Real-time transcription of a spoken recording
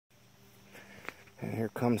And here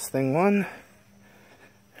comes thing one,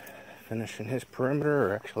 finishing his perimeter,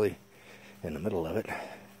 or actually in the middle of it.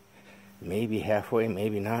 Maybe halfway,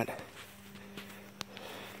 maybe not.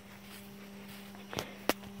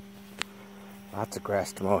 Lots of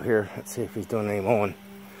grass to mow here. Let's see if he's doing any mowing.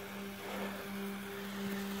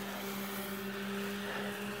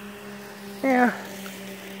 Yeah,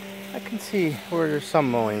 I can see where there's some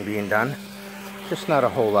mowing being done, just not a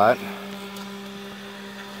whole lot.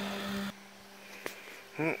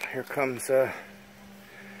 Well, here comes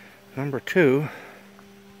number two.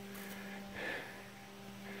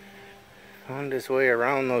 Found his way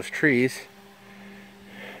around those trees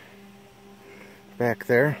back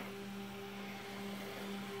there.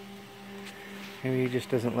 Maybe he just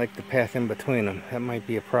doesn't like the path in between them. That might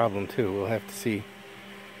be a problem too. We'll have to see.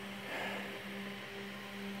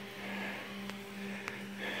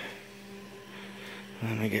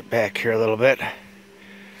 Let me get back here a little bit.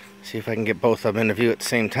 See if I can get both of them in view at the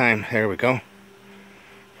same time. There we go.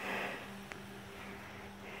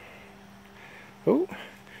 Oh,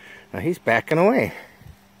 now he's backing away.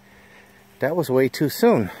 That was way too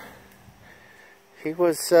soon. He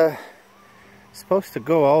was supposed to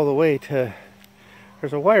go all the way to...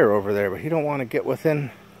 There's a wire over there, but he don't want to get within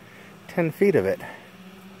 10 feet of it.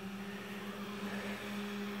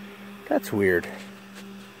 That's weird.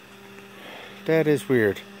 That is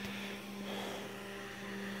weird.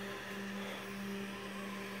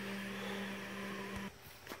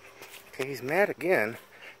 Okay, he's mad again,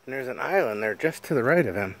 and there's an island there just to the right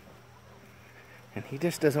of him. And he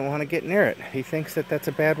just doesn't want to get near it. He thinks that that's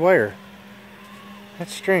a bad wire.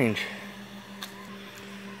 That's strange.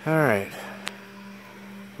 Alright.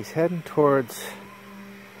 He's heading towards...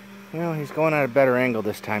 Well, he's going at a better angle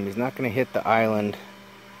this time. He's not going to hit the island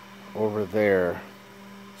over there.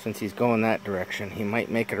 Since he's going that direction, he might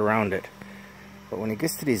make it around it. But when he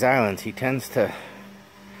gets to these islands, he tends to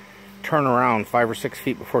turn around 5 or 6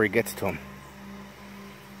 feet before he gets to them.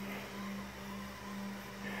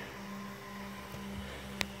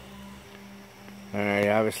 Alright, he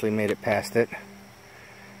obviously made it past it.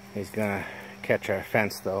 He's gonna catch a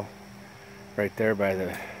fence though, right there by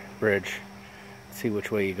the bridge. See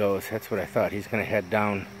which way he goes. That's what I thought. He's gonna head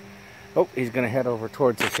down. Oh, he's gonna head over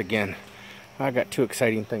towards us again. I got two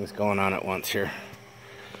exciting things going on at once here.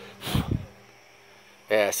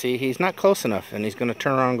 Yeah, see, he's not close enough, and he's going to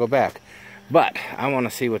turn around and go back. But I want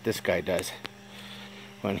to see what this guy does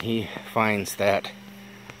when he finds that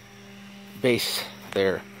base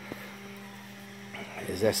there.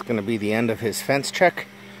 Is this going to be the end of his fence check?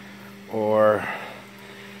 Or,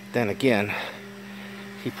 then again,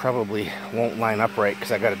 he probably won't line up right,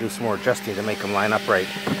 because I got to do some more adjusting to make him line up right.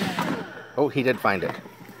 Oh, he did find it.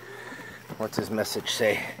 What's his message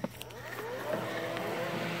say?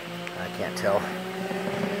 I can't tell.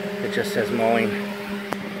 It just says mowing.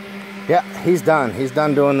 Yeah, he's done. He's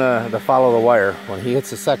done doing the follow the wire. When he hits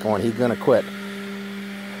the second one, he's gonna quit.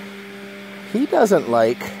 He doesn't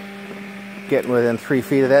like getting within 3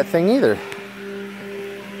 feet of that thing either.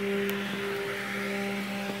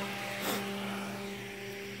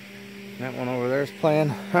 That one over there is playing.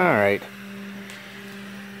 All right.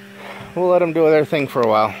 We'll let them do their thing for a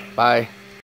while. Bye.